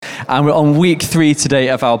and we're on week 3 today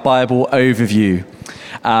of our Bible overview.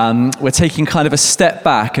 We're taking kind of a step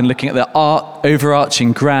back and looking at the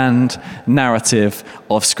overarching grand narrative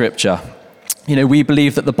of Scripture. You know, we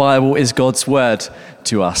believe that the Bible is God's word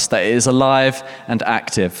to us, that it is alive and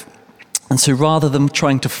active. And so rather than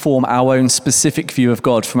trying to form our own specific view of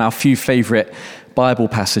God from our few favorite Bible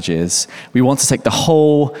passages, we want to take the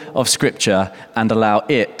whole of Scripture and allow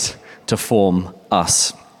it to form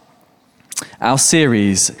us. Our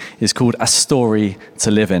series is called A Story to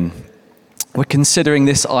Live In. We're considering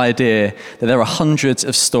this idea that there are hundreds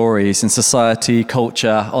of stories in society,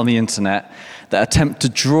 culture, on the internet that attempt to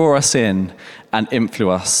draw us in and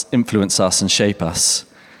influence us and shape us.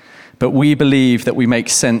 But we believe that we make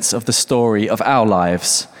sense of the story of our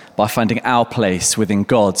lives by finding our place within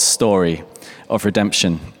God's story of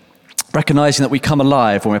redemption, recognizing that we come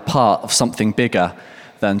alive when we're part of something bigger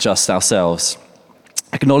than just ourselves,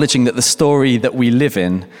 acknowledging that the story that we live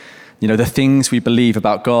in, you know, the things we believe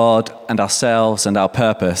about God and ourselves and our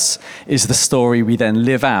purpose, is the story we then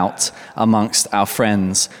live out amongst our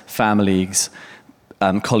friends, families,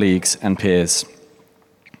 colleagues and peers.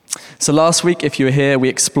 So last week, if you were here, we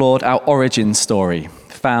explored our origin story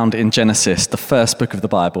found in Genesis, the first book of the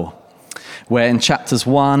Bible, where in chapters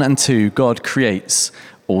 1 and 2, God creates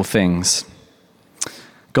all things.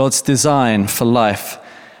 God's design for life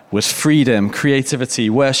was freedom, creativity,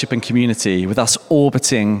 worship, and community, with us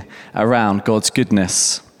orbiting around God's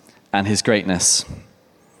goodness and his greatness.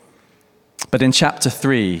 But in chapter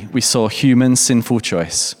 3, we saw human sinful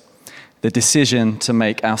choice, the decision to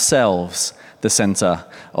make ourselves the center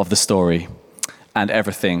of the story, and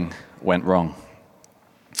everything went wrong.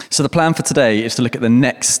 So the plan for today is to look at the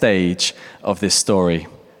next stage of this story,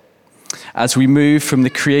 as we move from the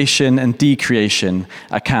creation and decreation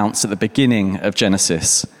accounts at the beginning of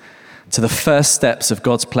Genesis to the first steps of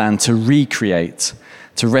God's plan to recreate,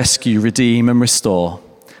 to rescue, redeem, and restore,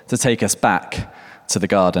 to take us back to the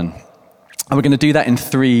garden. And we're going to do that in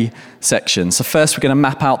 3 sections. So first, we're going to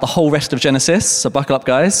map out the whole rest of Genesis. So buckle up,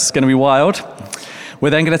 guys. It's going to be wild. We're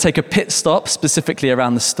then going to take a pit stop, specifically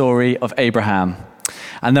around the story of Abraham.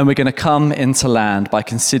 And then we're going to come into land by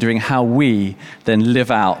considering how we then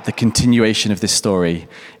live out the continuation of this story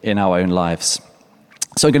in our own lives.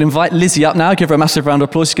 So I'm going to invite Lizzie up now. Give her a massive round of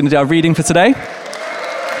applause. She's going to do our reading for today.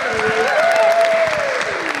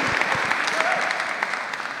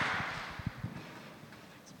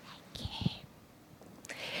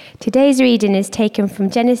 Today's reading is taken from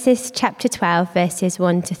Genesis chapter 12, verses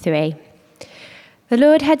 1 to 3. The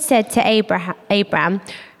Lord had said to Abraham,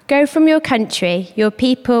 "Go from your country, your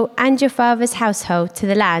people, and your father's household to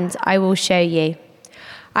the land I will show you.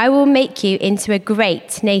 I will make you into a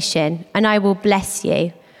great nation, and I will bless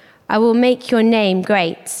you. I will make your name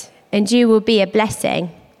great, and you will be a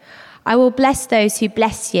blessing. I will bless those who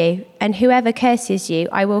bless you, and whoever curses you,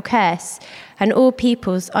 I will curse, and all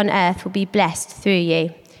peoples on earth will be blessed through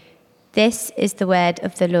you." This is the word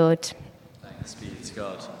of the Lord. Thanks be to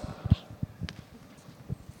God.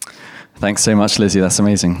 Thanks so much, Lizzie. That's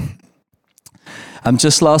amazing.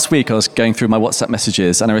 Just last week, I was going through my WhatsApp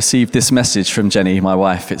messages, and I received this message from Jenny, my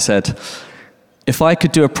wife. It said, "If I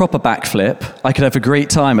could do a proper backflip, I could have a great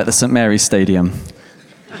time at the St. Mary's Stadium."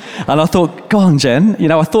 And I thought, go on, Jen. You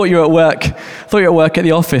know, I thought you were at work at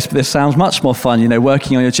the office, but this sounds much more fun, you know,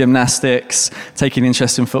 working on your gymnastics, taking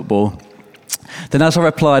interest in football. Then as I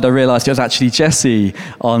replied, I realized it was actually Jesse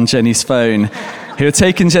on Jenny's phone, who had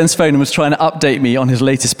taken Jen's phone and was trying to update me on his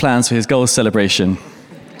latest plans for his goals celebration.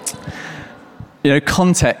 You know,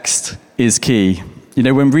 context is key. You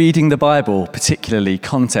know, when reading the Bible, particularly,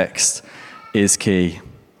 context is key.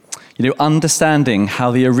 You know, understanding how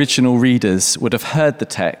the original readers would have heard the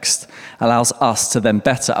text allows us to then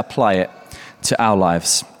better apply it to our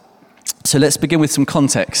lives. So let's begin with some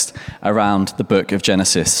context around the book of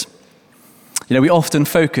Genesis. You know, we often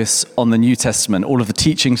focus on the New Testament, all of the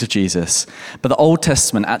teachings of Jesus, but the Old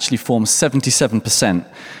Testament actually forms 77%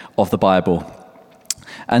 of the Bible.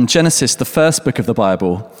 And Genesis, the first book of the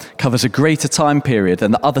Bible, covers a greater time period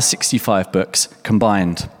than the other 65 books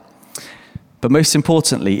combined. But most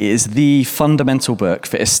importantly, it is the fundamental book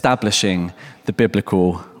for establishing the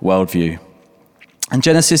biblical worldview. And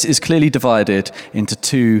Genesis is clearly divided into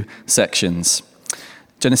 2 sections.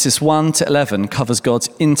 Genesis 1 to 11 covers God's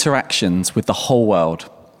interactions with the whole world.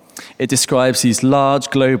 It describes these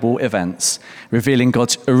large global events, revealing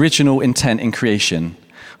God's original intent in creation,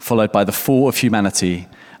 followed by the fall of humanity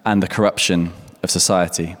and the corruption of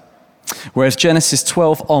society. Whereas Genesis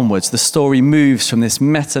 12 onwards, the story moves from this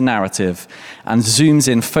meta-narrative and zooms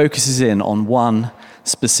in, focuses in on one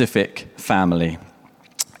specific family,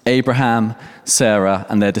 Abraham, Sarah,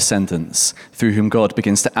 and their descendants, through whom God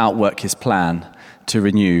begins to outwork his plan to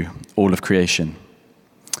renew all of creation.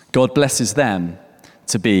 God blesses them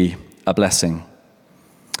to be a blessing.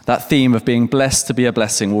 That theme of being blessed to be a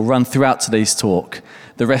blessing will run throughout today's talk,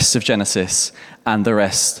 the rest of Genesis, and the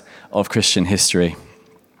rest of Christian history.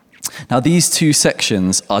 Now, these two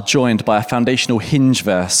sections are joined by a foundational hinge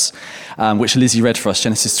verse, which Lizzie read for us,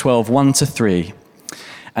 Genesis 12, 1-3.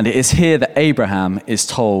 And it is here that Abraham is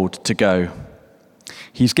told to go.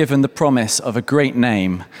 He's given the promise of a great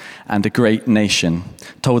name and a great nation,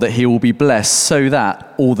 told that he will be blessed so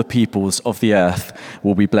that all the peoples of the earth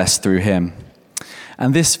will be blessed through him.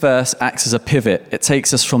 And this verse acts as a pivot. It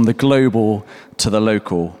takes us from the global to the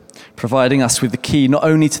local, providing us with the key not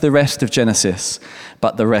only to the rest of Genesis,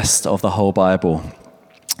 but the rest of the whole Bible.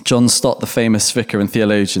 John Stott, the famous vicar and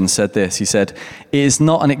theologian, said this. He said, "It is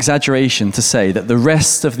not an exaggeration to say that the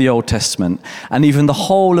rest of the Old Testament and even the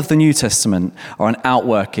whole of the New Testament are an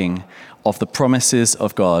outworking of the promises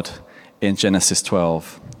of God in Genesis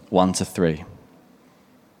 12, 1-3.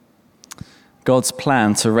 God's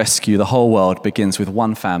plan to rescue the whole world begins with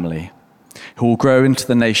one family who will grow into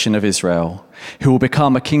the nation of Israel, who will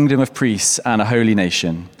become a kingdom of priests and a holy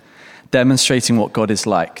nation, demonstrating what God is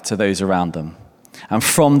like to those around them. And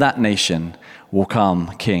from that nation will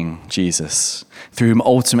come King Jesus, through whom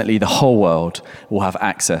ultimately the whole world will have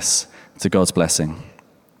access to God's blessing.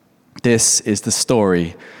 This is the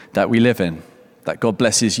story that we live in, that God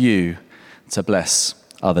blesses you to bless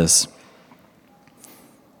others.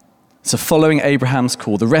 So following Abraham's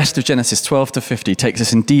call, the rest of Genesis 12-50 takes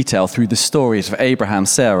us in detail through the stories of Abraham,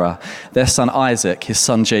 Sarah, their son Isaac, his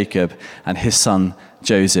son Jacob, and his son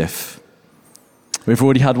Joseph. We've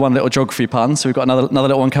already had one little geography pun, so we've got another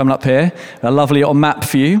little one coming up here. A lovely little map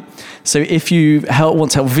for you. So if you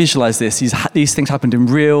want to help visualize this, these things happened in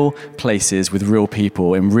real places with real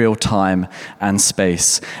people, in real time and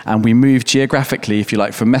space. And we move geographically, if you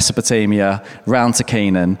like, from Mesopotamia round to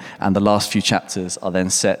Canaan, and the last few chapters are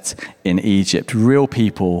then set in Egypt. Real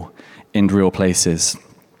people in real places.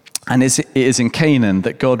 And it is in Canaan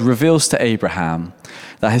that God reveals to Abraham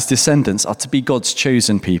that his descendants are to be God's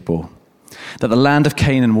chosen people, that the land of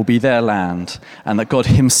Canaan will be their land, and that God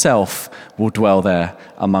himself will dwell there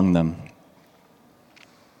among them.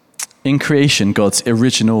 In creation, God's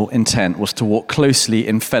original intent was to walk closely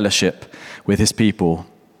in fellowship with his people,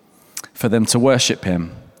 for them to worship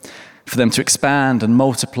him, for them to expand and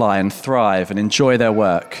multiply and thrive and enjoy their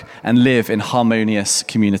work and live in harmonious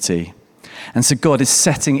community. And so God is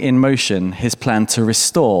setting in motion his plan to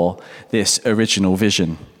restore this original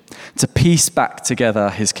vision, to piece back together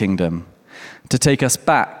his kingdom, to take us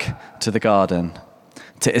back to the garden,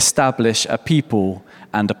 to establish a people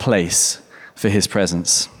and a place for his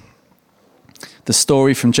presence. The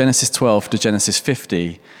story from Genesis 12 to Genesis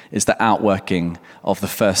 50 is the outworking of the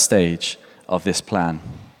first stage of this plan.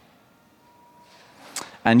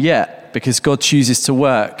 And yet, because God chooses to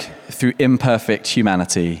work through imperfect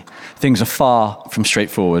humanity, things are far from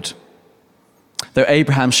straightforward. Though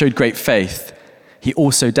Abraham showed great faith, he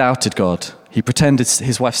also doubted God. He pretended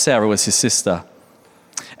his wife Sarah was his sister.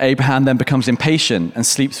 Abraham then becomes impatient and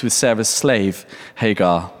sleeps with Sarah's slave,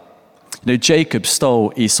 Hagar. Jacob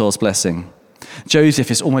stole Esau's blessing.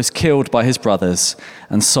 Joseph is almost killed by his brothers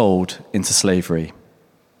and sold into slavery.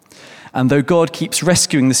 And though God keeps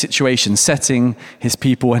rescuing the situation, setting his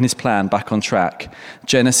people and his plan back on track,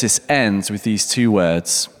 Genesis ends with these two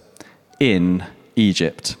words, in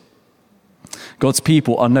Egypt. God's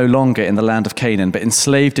people are no longer in the land of Canaan, but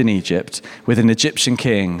enslaved in Egypt with an Egyptian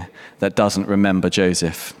king that doesn't remember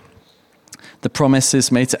Joseph. The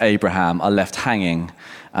promises made to Abraham are left hanging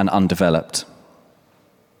and undeveloped.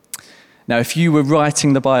 Now, if you were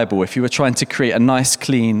writing the Bible, if you were trying to create a nice,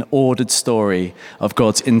 clean, ordered story of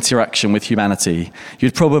God's interaction with humanity,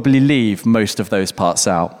 you'd probably leave most of those parts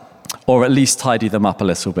out, or at least tidy them up a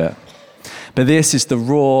little bit. But this is the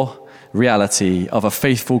raw reality of a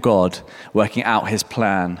faithful God working out his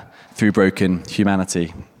plan through broken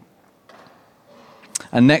humanity.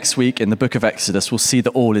 And next week in the book of Exodus, we'll see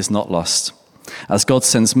that all is not lost, as God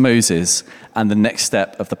sends Moses and the next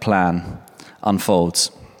step of the plan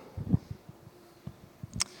unfolds.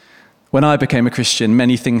 When I became a Christian,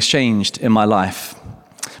 many things changed in my life.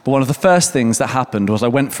 But one of the first things that happened was I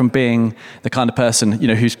went from being the kind of person,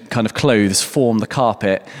 whose kind of clothes form the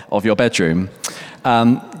carpet of your bedroom,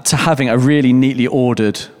 to having a really neatly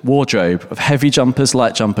ordered wardrobe of heavy jumpers,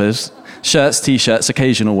 light jumpers, shirts, t-shirts,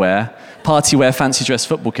 occasional wear, party wear, fancy dress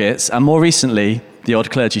football kits, and more recently, the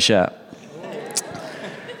odd clergy shirt.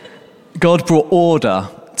 God brought order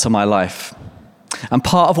to my life. And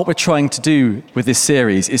part of what we're trying to do with this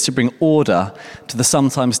series is to bring order to the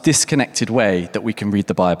sometimes disconnected way that we can read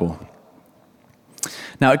the Bible.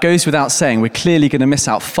 Now, it goes without saying, we're clearly going to miss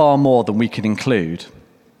out far more than we can include.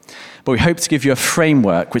 But we hope to give you a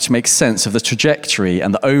framework which makes sense of the trajectory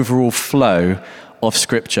and the overall flow of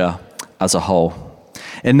Scripture as a whole,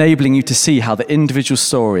 enabling you to see how the individual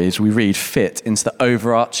stories we read fit into the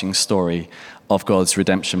overarching story of God's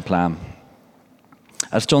redemption plan.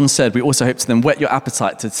 As John said, we also hope to then whet your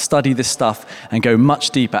appetite to study this stuff and go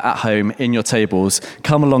much deeper at home in your tables,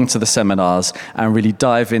 come along to the seminars and really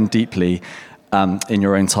dive in deeply in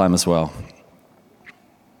your own time as well.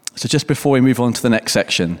 So just before we move on to the next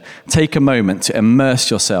section, take a moment to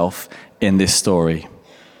immerse yourself in this story,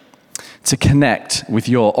 to connect with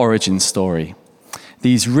your origin story,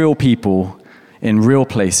 these real people in real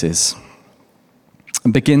places,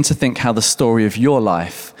 and begin to think how the story of your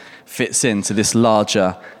life fits into this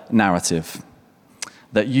larger narrative,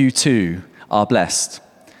 that you too are blessed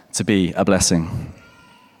to be a blessing.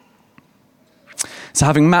 So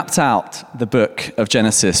having mapped out the book of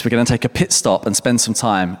Genesis, we're going to take a pit stop and spend some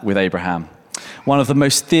time with Abraham, one of the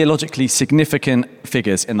most theologically significant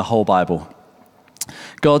figures in the whole Bible.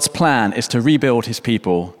 God's plan is to rebuild his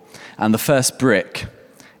people, and the first brick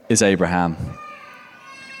is Abraham.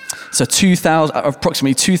 So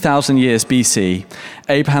approximately 2,000 years BC,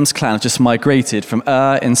 Abraham's clan had just migrated from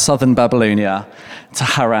Ur in southern Babylonia to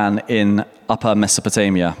Haran in upper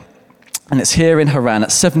Mesopotamia. And it's here in Haran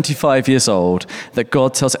at 75 years old that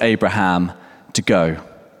God tells Abraham to go.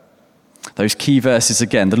 Those key verses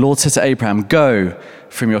again. The Lord said to Abraham, "Go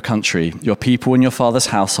from your country, your people and your father's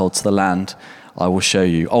household to the land I will show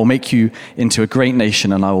you. I will make you into a great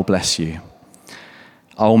nation and I will bless you.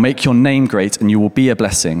 I will make your name great and you will be a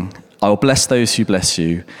blessing. I will bless those who bless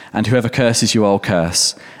you, and whoever curses you I will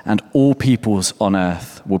curse, and all peoples on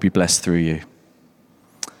earth will be blessed through you."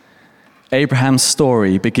 Abraham's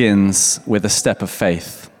story begins with a step of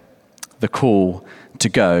faith, the call to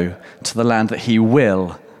go to the land that he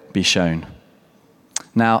will be shown.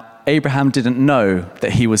 Now, Abraham didn't know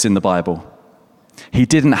that he was in the Bible. He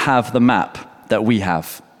didn't have the map that we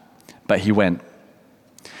have, but he went.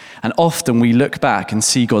 And often we look back and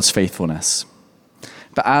see God's faithfulness.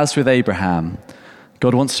 But as with Abraham,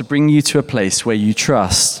 God wants to bring you to a place where you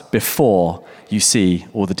trust before you see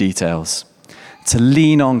all the details. To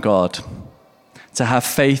lean on God, to have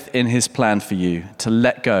faith in his plan for you, to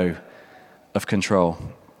let go of control.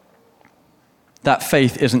 That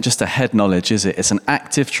faith isn't just a head knowledge, is it? It's an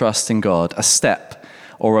active trust in God, a step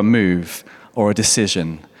or a move or a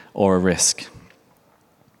decision or a risk.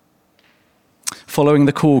 Following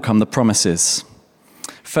the call come the promises.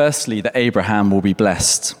 Firstly, that Abraham will be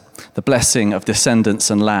blessed, the blessing of descendants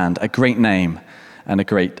and land, a great name and a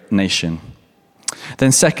great nation.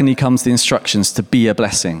 Then secondly comes the instructions to be a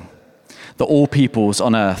blessing, that all peoples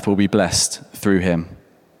on earth will be blessed through him.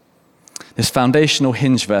 This foundational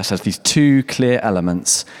hinge verse has these two clear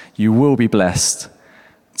elements. You will be blessed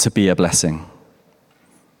to be a blessing.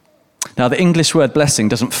 Now, the English word blessing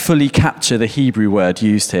doesn't fully capture the Hebrew word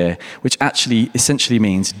used here, which actually essentially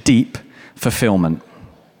means deep fulfillment.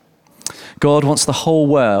 God wants the whole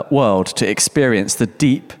world to experience the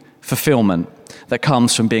deep fulfillment that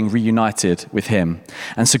comes from being reunited with him.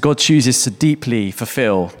 And so God chooses to deeply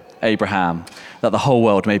fulfill Abraham, that the whole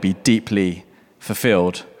world may be deeply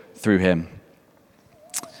fulfilled through him.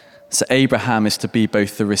 So Abraham is to be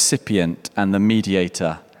both the recipient and the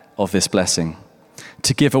mediator of this blessing,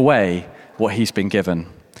 to give away what he's been given,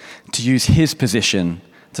 to use his position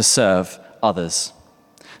to serve others,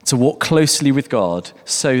 to walk closely with God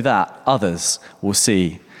so that others will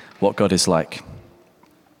see what God is like.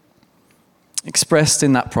 Expressed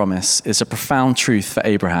in that promise is a profound truth for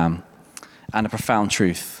Abraham and a profound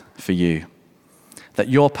truth for you, that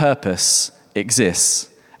your purpose exists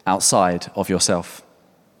outside of yourself,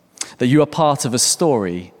 that you are part of a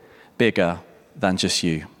story bigger than just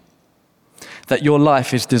you, that your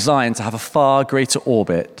life is designed to have a far greater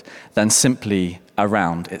orbit than simply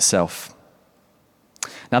around itself.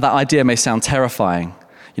 Now, that idea may sound terrifying.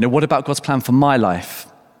 What about God's plan for my life?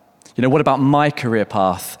 What about my career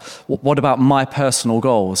path? What about my personal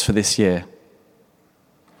goals for this year?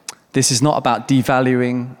 This is not about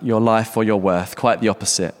devaluing your life or your worth, quite the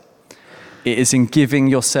opposite. It is in giving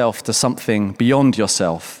yourself to something beyond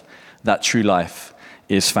yourself that true life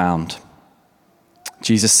is found.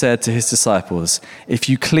 Jesus said to his disciples, "If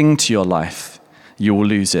you cling to your life, you will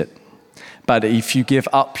lose it. But if you give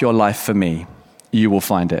up your life for me, you will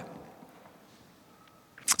find it."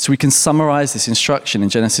 So we can summarize this instruction in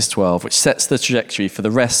Genesis 12, which sets the trajectory for the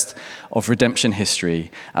rest of redemption history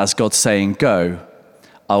as God saying, "Go,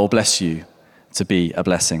 I will bless you. to be a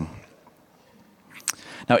blessing.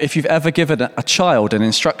 Now, if you've ever given a child an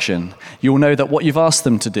instruction, you'll know that what you've asked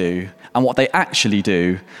them to do and what they actually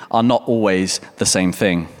do are not always the same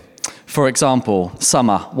thing. For example,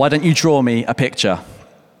 Summer, why don't you draw me a picture?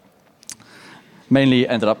 Mainly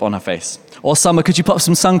ended up on her face. Or Summer, could you put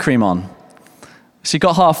some sun cream on? She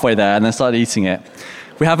got halfway there and then started eating it.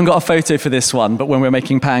 We haven't got a photo for this one, but when we were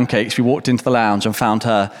making pancakes, we walked into the lounge and found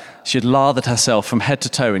her. She had lathered herself from head to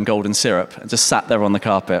toe in golden syrup and just sat there on the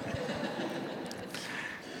carpet.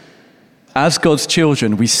 As God's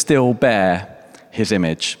children, we still bear his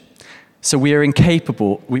image. So we are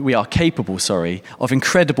capable of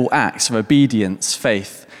incredible acts of obedience,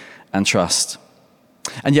 faith, and trust.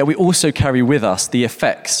 And yet we also carry with us the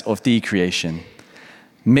effects of decreation,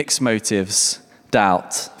 mixed motives,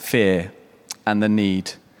 doubt, fear, and the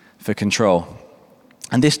need for control.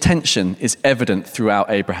 And this tension is evident throughout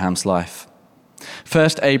Abraham's life.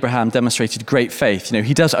 First, Abraham demonstrated great faith.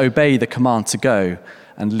 He does obey the command to go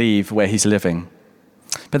and leave where he's living.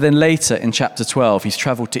 But then later in chapter 12, he's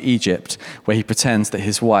traveled to Egypt, where he pretends that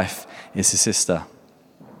his wife is his sister.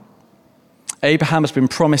 Abraham has been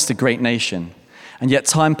promised a great nation, and yet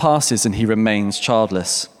time passes and he remains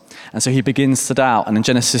childless. And so he begins to doubt, and in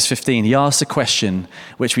Genesis 15, he asks a question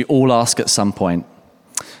which we all ask at some point.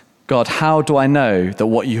 God, how do I know that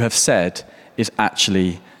what you have said is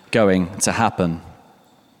actually going to happen?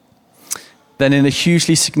 Then in a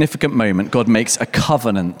hugely significant moment, God makes a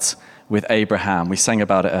covenant with Abraham. We sang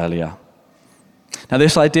about it earlier. Now,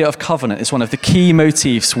 this idea of covenant is one of the key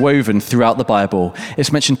motifs woven throughout the Bible.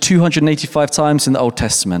 It's mentioned 285 times in the Old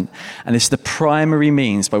Testament, and it's the primary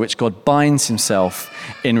means by which God binds himself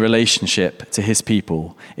in relationship to his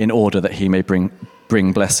people in order that he may bring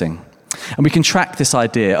blessing. And we can track this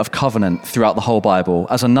idea of covenant throughout the whole Bible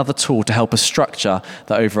as another tool to help us structure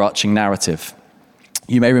the overarching narrative.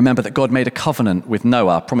 You may remember that God made a covenant with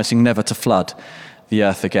Noah, promising never to flood the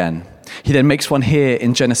earth again. He then makes one here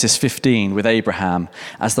in Genesis 15 with Abraham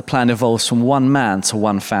as the plan evolves from one man to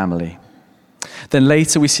one family. Then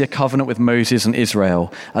later we see a covenant with Moses and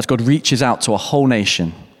Israel as God reaches out to a whole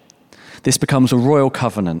nation. This becomes a royal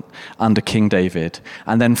covenant under King David.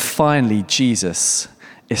 And then finally Jesus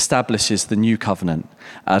establishes the new covenant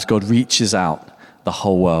as God reaches out to the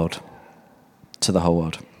whole world.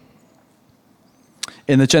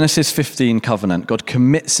 In the Genesis 15 covenant, God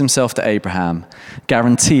commits himself to Abraham,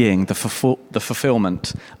 guaranteeing the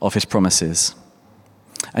fulfillment of his promises.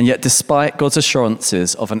 And yet, despite God's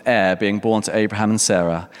assurances of an heir being born to Abraham and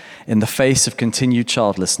Sarah, in the face of continued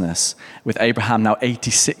childlessness, with Abraham now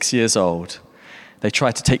 86 years old, they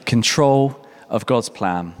try to take control of God's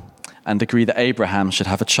plan and agree that Abraham should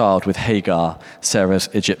have a child with Hagar, Sarah's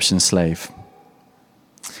Egyptian slave.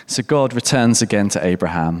 So God returns again to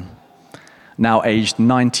Abraham, now aged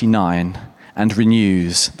 99, and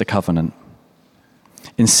renews the covenant,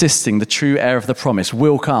 insisting the true heir of the promise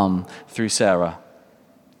will come through Sarah.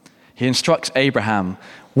 He instructs Abraham,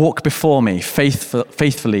 walk before me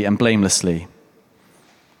faithfully and blamelessly.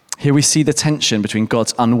 Here we see the tension between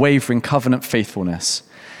God's unwavering covenant faithfulness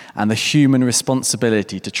and the human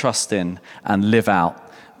responsibility to trust in and live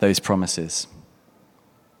out those promises.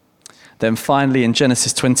 Then finally in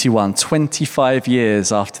Genesis 21, 25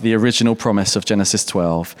 years after the original promise of Genesis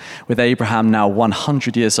 12, with Abraham now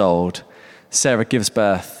 100 years old, Sarah gives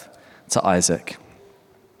birth to Isaac.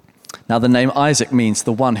 Now the name Isaac means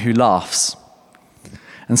the one who laughs.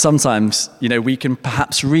 And sometimes, we can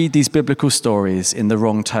perhaps read these biblical stories in the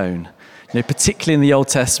wrong tone. Particularly in the Old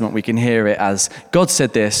Testament, we can hear it as, God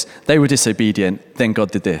said this, they were disobedient, then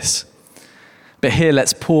God did this. But here,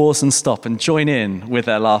 let's pause and stop and join in with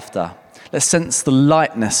their laughter. Let's sense the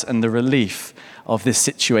lightness and the relief of this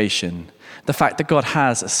situation. The fact that God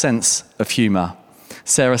has a sense of humor.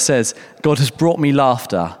 Sarah says, God has brought me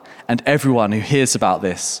laughter, and everyone who hears about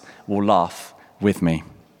this will laugh with me.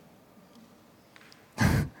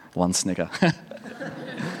 One snigger.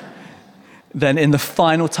 Then in the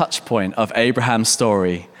final touch point of Abraham's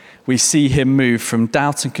story, we see him move from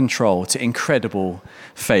doubt and control to incredible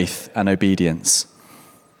faith and obedience.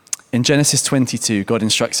 In Genesis 22, God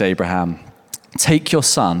instructs Abraham, take your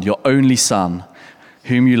son, your only son,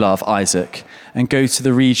 whom you love, Isaac, and go to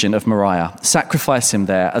the region of Moriah. Sacrifice him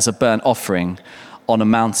there as a burnt offering on a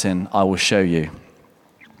mountain I will show you.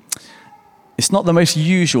 It's not the most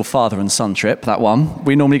usual father and son trip, that one.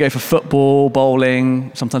 We normally go for football,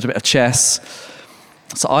 bowling, sometimes a bit of chess.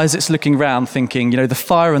 So Isaac's looking around thinking, the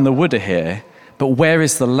fire and the wood are here, but where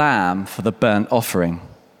is the lamb for the burnt offering?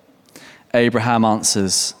 Abraham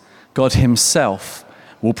answers, God himself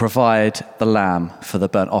will provide the lamb for the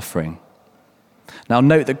burnt offering. Now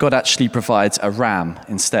note that God actually provides a ram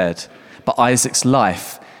instead, but Isaac's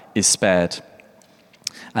life is spared.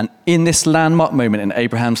 And in this landmark moment in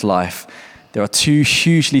Abraham's life, there are two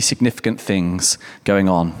hugely significant things going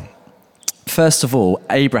on. First of all,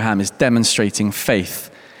 Abraham is demonstrating faith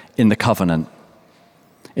in the covenant.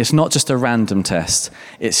 It's not just a random test.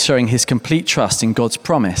 It's showing his complete trust in God's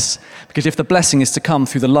promise. Because if the blessing is to come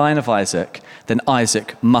through the line of Isaac, then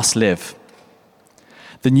Isaac must live.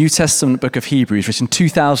 The New Testament book of Hebrews, written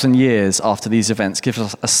 2,000 years after these events, gives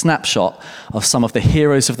us a snapshot of some of the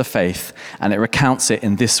heroes of the faith, and it recounts it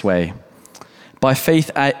in this way. By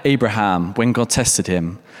faith, Abraham, when God tested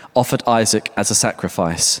him, offered Isaac as a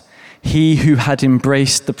sacrifice. He who had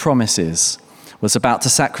embraced the promises was about to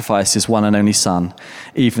sacrifice his one and only son,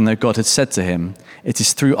 even though God had said to him, "It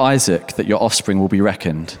is through Isaac that your offspring will be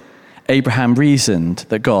reckoned." Abraham reasoned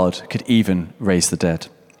that God could even raise the dead.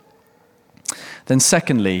 Then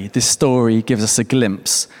secondly, this story gives us a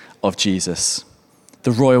glimpse of Jesus,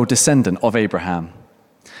 the royal descendant of Abraham,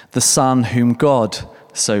 the son whom God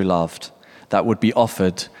so loved that would be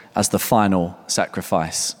offered as the final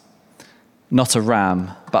sacrifice. Not a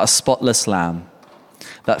ram, but a spotless lamb,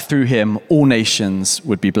 that through him all nations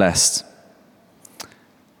would be blessed.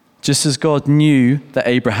 Just as God knew that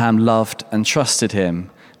Abraham loved and trusted him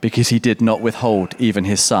because he did not withhold even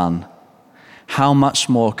his son, how much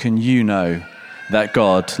more can you know that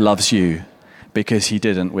God loves you because he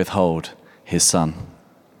didn't withhold his son?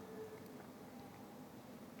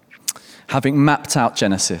 Having mapped out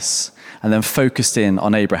Genesis and then focused in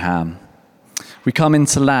on Abraham, we come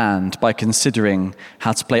into land by considering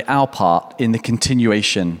how to play our part in the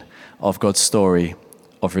continuation of God's story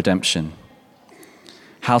of redemption.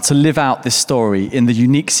 How to live out this story in the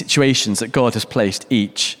unique situations that God has placed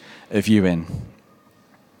each of you in.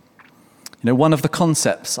 You know, one of the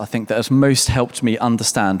concepts I think that has most helped me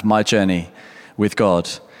understand my journey with God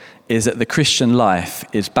is that the Christian life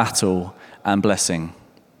is battle and blessing.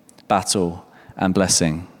 Battle and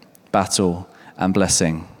blessing. Battle and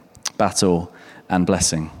blessing. Battle and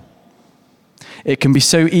blessing. It can be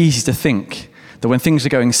so easy to think that when things are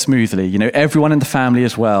going smoothly, you know, everyone in the family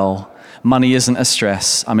is well, money isn't a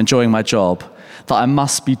stress, I'm enjoying my job, that I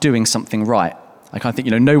must be doing something right. I kind of think,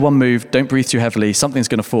 you know, no one move, don't breathe too heavily, something's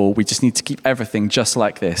going to fall, we just need to keep everything just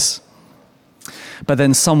like this. But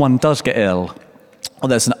then someone does get ill, or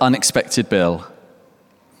there's an unexpected bill,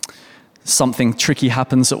 something tricky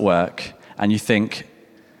happens at work, and you think,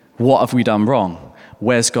 what have we done wrong?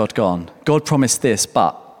 Where's God gone? God promised this,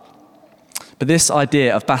 but this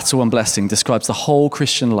idea of battle and blessing describes the whole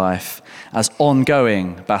Christian life as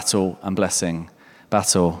ongoing battle and blessing,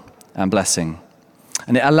 battle and blessing.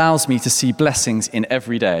 And it allows me to see blessings in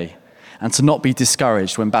every day and to not be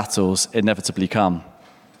discouraged when battles inevitably come.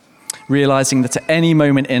 Realizing that at any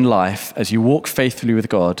moment in life, as you walk faithfully with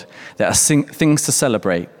God, there are things to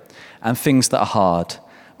celebrate and things that are hard,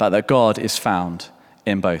 but that God is found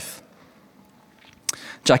in both.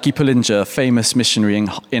 Jackie Pullinger, famous missionary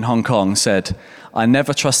in Hong Kong, said, "I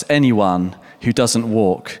never trust anyone who doesn't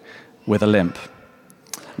walk with a limp."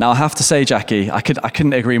 Now, I have to say, Jackie, I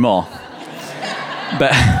couldn't agree more.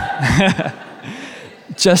 But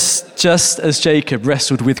just as Jacob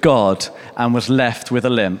wrestled with God and was left with a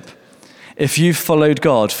limp, if you've followed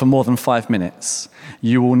God for more than 5 minutes,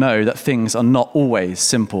 you will know that things are not always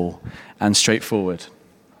simple and straightforward.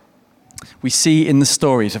 We see in the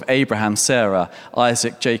stories of Abraham, Sarah,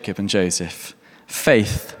 Isaac, Jacob, and Joseph,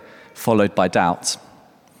 faith followed by doubt,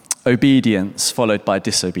 obedience followed by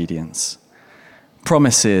disobedience,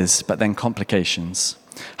 promises but then complications,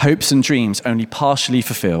 hopes and dreams only partially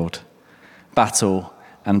fulfilled, battle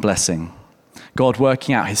and blessing, God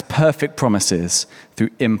working out his perfect promises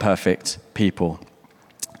through imperfect people.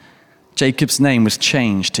 Jacob's name was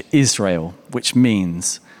changed to Israel, which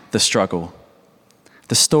means the struggle.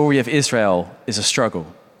 The story of Israel is a struggle,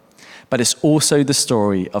 but it's also the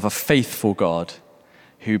story of a faithful God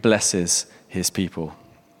who blesses his people.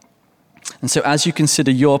 And so as you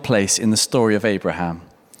consider your place in the story of Abraham,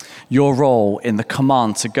 your role in the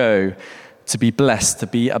command to go, to be blessed, to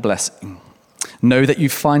be a blessing, know that you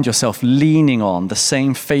find yourself leaning on the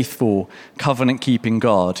same faithful, covenant-keeping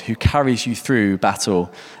God who carries you through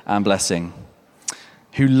battle and blessing,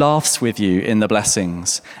 who laughs with you in the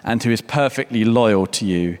blessings, and who is perfectly loyal to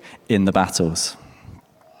you in the battles.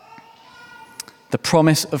 The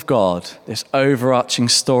promise of God, this overarching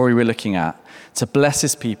story we're looking at, to bless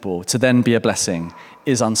his people, to then be a blessing,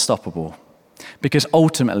 is unstoppable. Because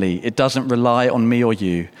ultimately, it doesn't rely on me or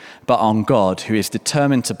you, but on God, who is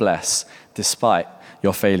determined to bless despite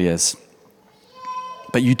your failures.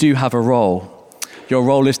 But you do have a role. Your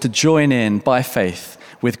role is to join in by faith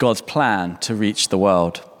with God's plan to reach the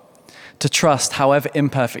world, to trust, however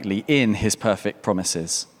imperfectly, in his perfect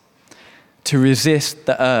promises, to resist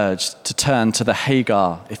the urge to turn to the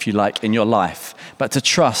Hagar, if you like, in your life, but to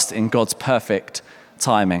trust in God's perfect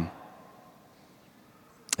timing.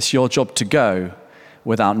 It's your job to go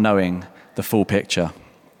without knowing the full picture.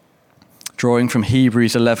 Drawing from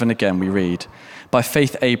Hebrews 11 again, we read, "By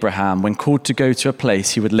faith Abraham, when called to go to a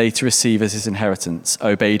place he would later receive as his inheritance,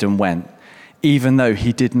 obeyed and went, even though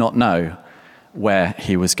he did not know where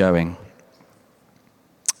he was going."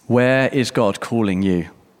 Where is God calling you?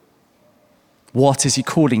 What is he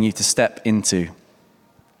calling you to step into?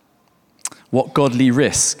 What godly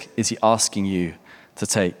risk is he asking you to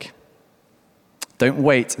take? Don't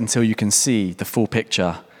wait until you can see the full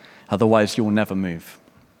picture, otherwise you'll never move.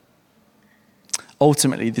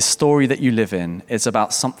 Ultimately, the story that you live in is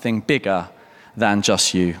about something bigger than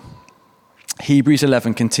just you. Hebrews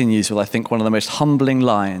 11 continues with, I think, one of the most humbling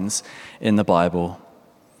lines in the Bible.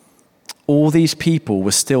 All these people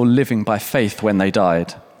were still living by faith when they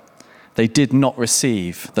died. They did not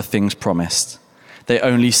receive the things promised. They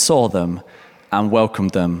only saw them and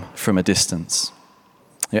welcomed them from a distance.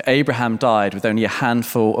 Abraham died with only a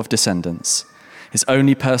handful of descendants. His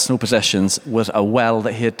only personal possessions was a well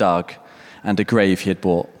that he had dug and a grave he had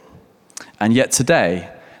bought. And yet today,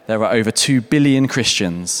 there are over 2 billion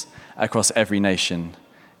Christians across every nation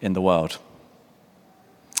in the world.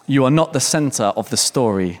 You are not the center of the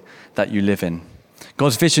story that you live in.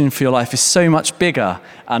 God's vision for your life is so much bigger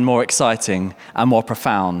and more exciting and more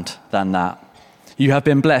profound than that. You have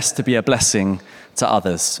been blessed to be a blessing to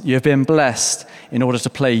others. You have been blessed in order to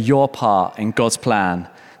play your part in God's plan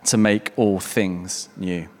to make all things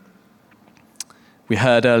new. We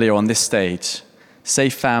heard earlier on this stage,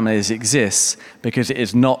 Safe Families exists because it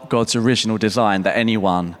is not God's original design that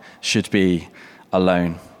anyone should be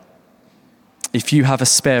alone. If you have a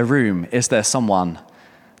spare room, is there someone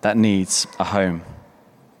that needs a home?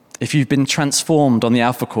 If you've been transformed on the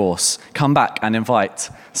Alpha course, come back and invite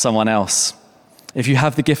someone else. If you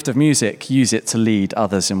have the gift of music, use it to lead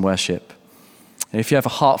others in worship. If you have a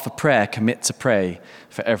heart for prayer, commit to pray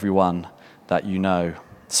for everyone that you know.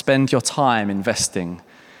 Spend your time investing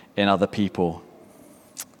in other people.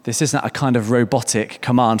 This isn't a kind of robotic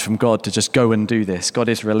command from God to just go and do this. God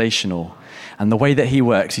is relational. And the way that he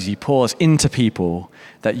works is he pours into people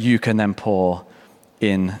that you can then pour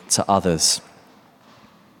into others.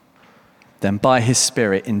 Then by his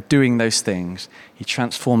Spirit, in doing those things, he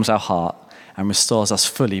transforms our heart and restores us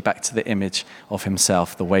fully back to the image of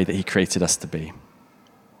himself, the way that he created us to be.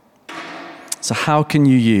 So how can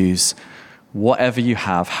you use whatever you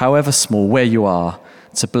have, however small, where you are,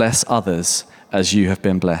 to bless others as you have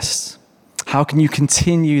been blessed? How can you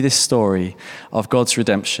continue this story of God's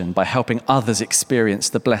redemption by helping others experience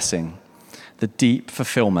the blessing, the deep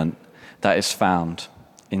fulfillment that is found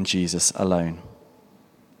in Jesus alone?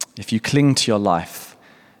 If you cling to your life,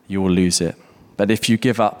 you will lose it. But if you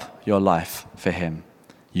give up your life for him,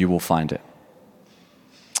 you will find it.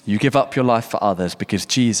 You give up your life for others because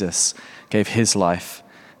Jesus gave his life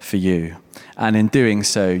for you. And in doing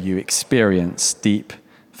so, you experience deep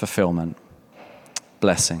fulfillment,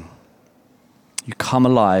 blessing. You come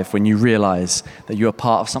alive when you realize that you are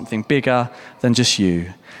part of something bigger than just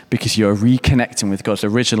you, because you are reconnecting with God's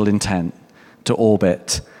original intent to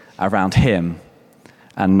orbit around him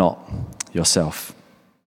and not yourself.